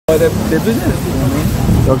The business is booming.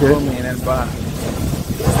 Okay. Booming and but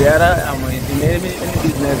the other, I mean, in any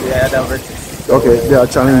business, there are other risks. Okay, there are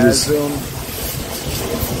challenges.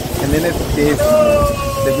 And then if the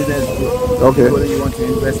business grows, okay, whether you want to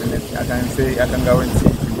invest in it, I can guarantee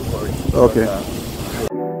you for it. Okay. But,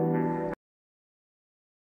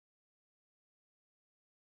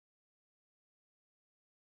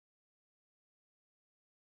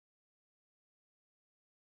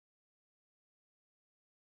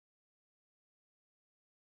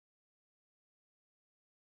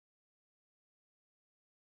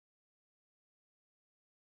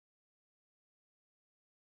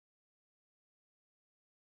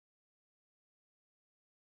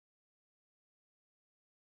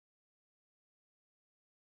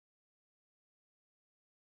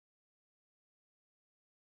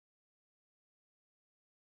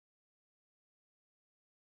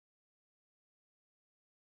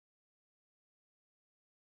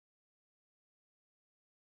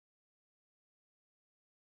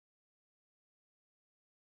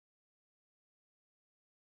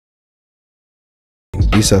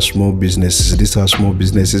 These are small businesses. These are small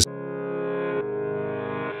businesses.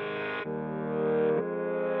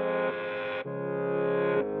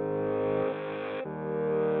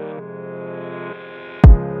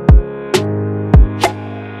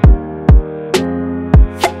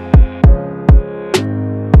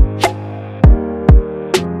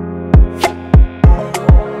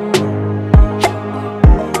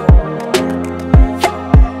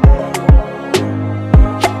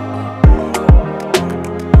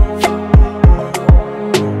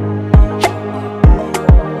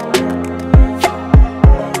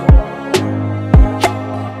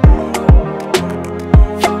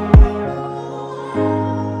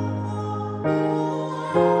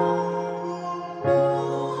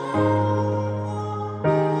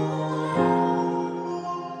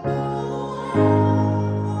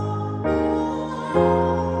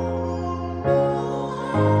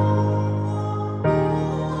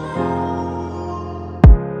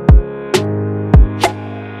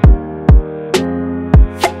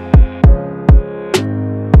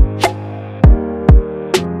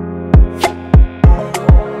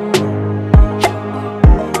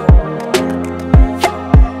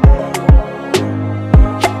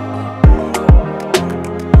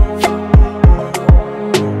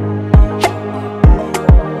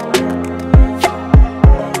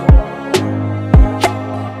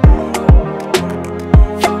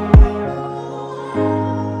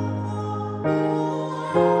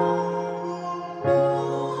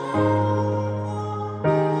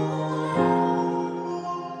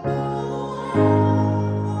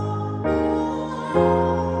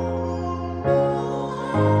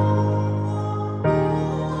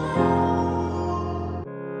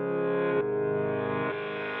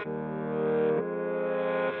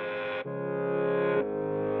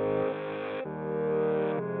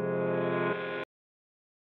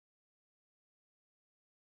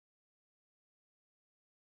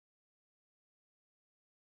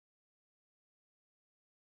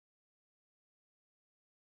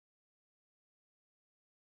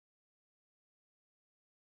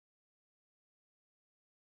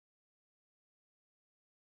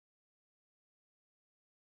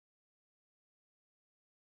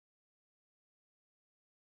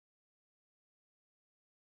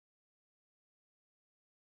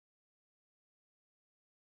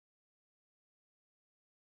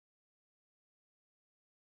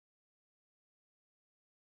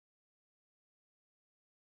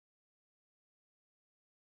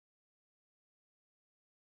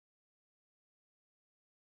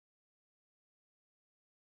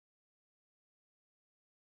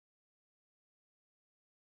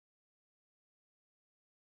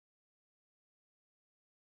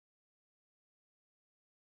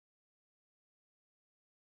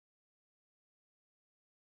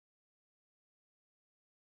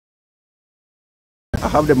 I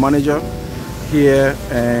have the manager here,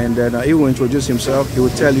 and then he will introduce himself. He will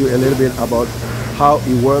tell you a little bit about how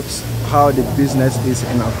it works, how the business is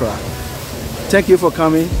in Accra. Thank you for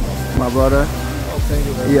coming, my brother. oh, thank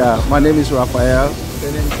you very much. Yeah, my name is Raphael,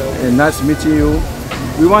 and nice meeting you.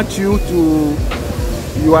 We want you to,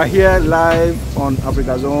 you are here live on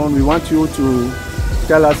Africa Zone. We want you to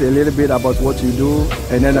tell us a little bit about what you do,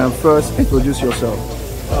 and then first introduce yourself.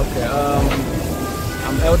 Okay,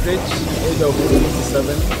 I'm Eldridge, age of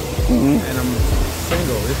 27, and I'm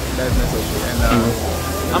single, if that's necessary. And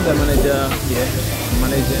I'm the manager here.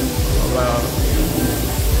 I'm managing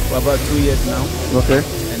for about 2 years now. Okay.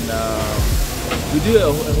 And we do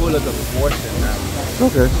a whole lot of washing now.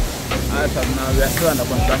 Okay. As of now, we are still under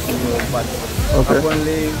construction, but Okay.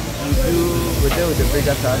 Apparently, we deal with the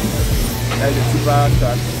bigger trucks, like the super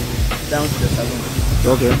trucks, down to the saloon.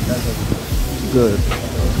 Okay. That's all. Good.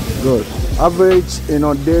 Good. Average,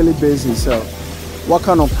 daily basis. What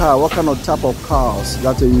kind of car? What kind of type of cars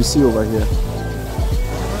that you see over here?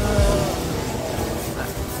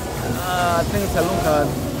 I think saloon cars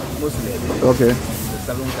mostly. Okay. The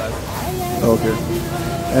saloon cars. Okay.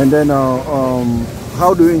 And then,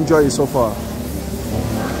 how do you enjoy it so far?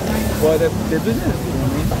 Well, the business is for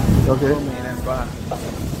me. Okay. For me, but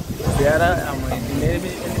the other, in any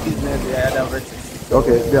business, there are other risks.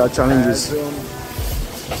 Okay, there are challenges.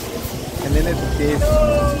 And then the days, the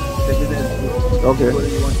business is good. Okay. People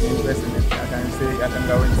you want to invest in it, I can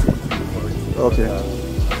guarantee for it. Okay.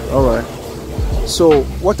 All right. So,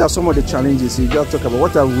 what are some of the challenges you just talk about?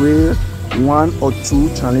 What are real one or two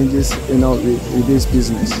challenges, with this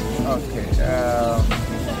business? Okay.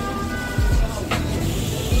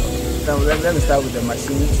 Now let me start with the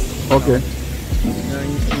machines. Okay.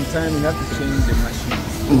 In time, you have to change the machines.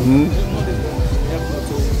 Mm-hmm.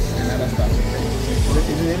 And other stuff.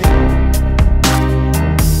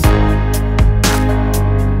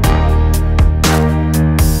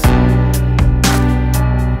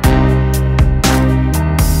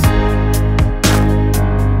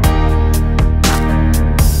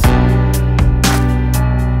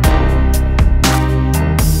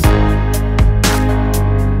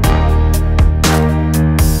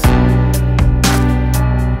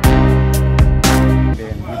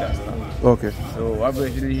 Okay. So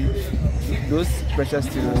averagely, those precious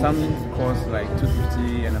steel, some cost like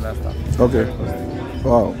 250 and other stuff. Okay. Very costly.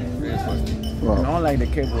 Wow. Very costly. Wow. And unlike the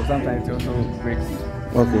cable, sometimes it also breaks.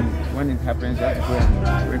 Okay. When it happens, you have to go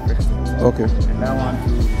and refix it. Okay. And that one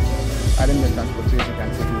too, adding the transportation can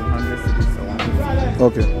take you 100 cities or 150.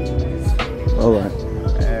 Okay. All right.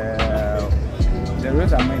 The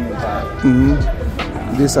rest are mainly bad.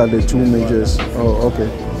 Mm-hmm. These are the two majors. Oh, okay.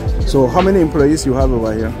 So how many employees you have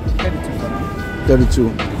over here? 32 for now.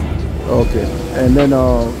 32. Okay. And then,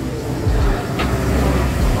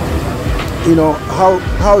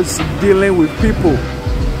 how is dealing with people?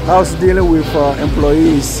 How's dealing with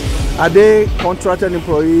employees? Are they contracted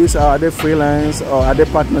employees? Or are they freelance? Or are they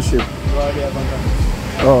partnership? Well, they are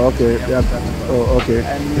contractors. Oh, okay. They are contractors. Oh, okay.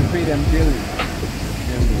 And you pay them daily.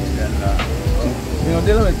 And,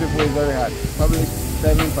 dealing with people is very hard.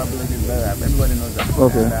 Serving public is very hard. Everybody knows that.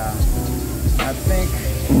 Okay. And, I think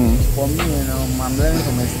for me, I'm learning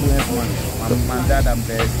from experience. My dad and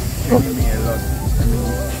dad training me a lot. I mean,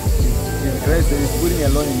 he's putting a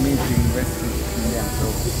lot in me to invest in them. So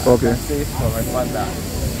Okay. I can say for my father,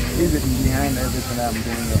 he's behind everything that I'm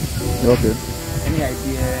doing. Okay. Any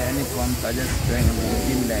idea, any prompt, I just try and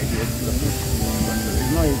give me the idea. It's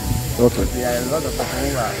not easy. Okay. There are a lot of people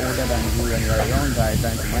who are older than you and you're a young guy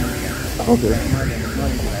trying to manage them. Okay. It's not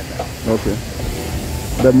easy like that. Okay.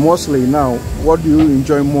 But mostly now, what do you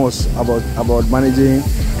enjoy most about managing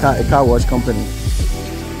a car wash company?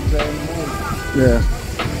 Very much. Yeah.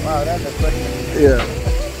 Wow, that's a question. Yeah.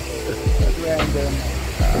 And,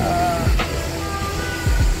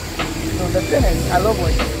 the thing is, I love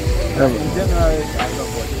working. Yeah. In general, I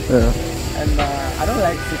love working. Yeah. And I don't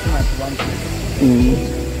like sitting at one place.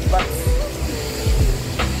 But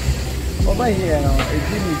over here, it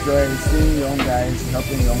gives me joy seeing young guys,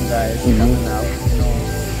 helping young guys coming out.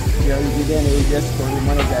 You be there and you just call the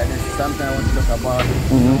manager. There's something I want to talk about.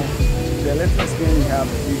 The little experience you have,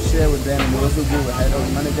 you share with them, and you also go ahead. Oh,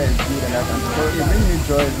 the manager is good and that. And so it brings me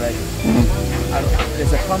joy. It's like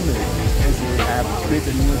it's a family. I have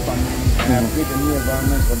created a new family. I have created a new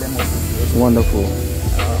environment for them also. Wonderful.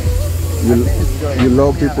 You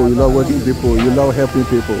love people. You love working people. You love helping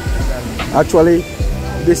people. Actually,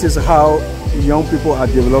 this is how young people are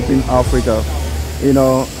developing Africa.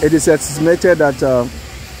 It is estimated that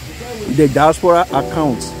the diaspora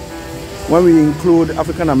account, when we include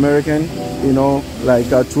African American,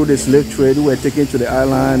 through the slave trade, we were taken to the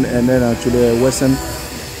island and then to the western.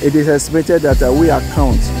 It is estimated that we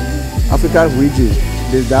account, Africa region,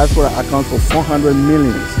 the diaspora account for 400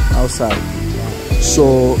 million outside.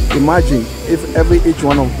 So imagine if each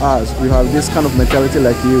one of us, we have this kind of mentality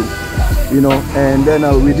like you, and then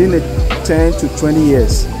within 10 to 20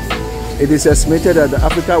 years, it is estimated that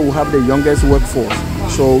Africa will have the youngest workforce.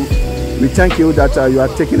 So we thank you that you are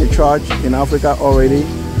taking a charge in Africa already.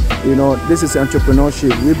 This is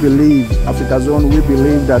entrepreneurship. We believe, Africazone, we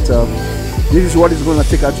believe that this is what is going to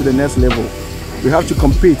take us to the next level. We have to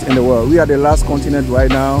compete in the world. We are the last continent right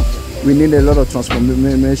now. We need a lot of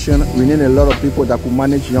transformation. We need a lot of people that could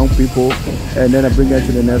manage young people and then bring them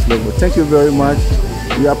to the next level. Thank you very much.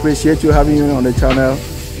 We appreciate you having you on the channel.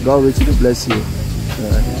 God richly bless you.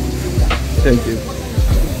 Thank you.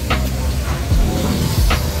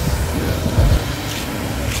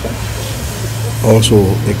 Also,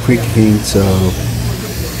 a quick hint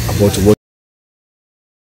about what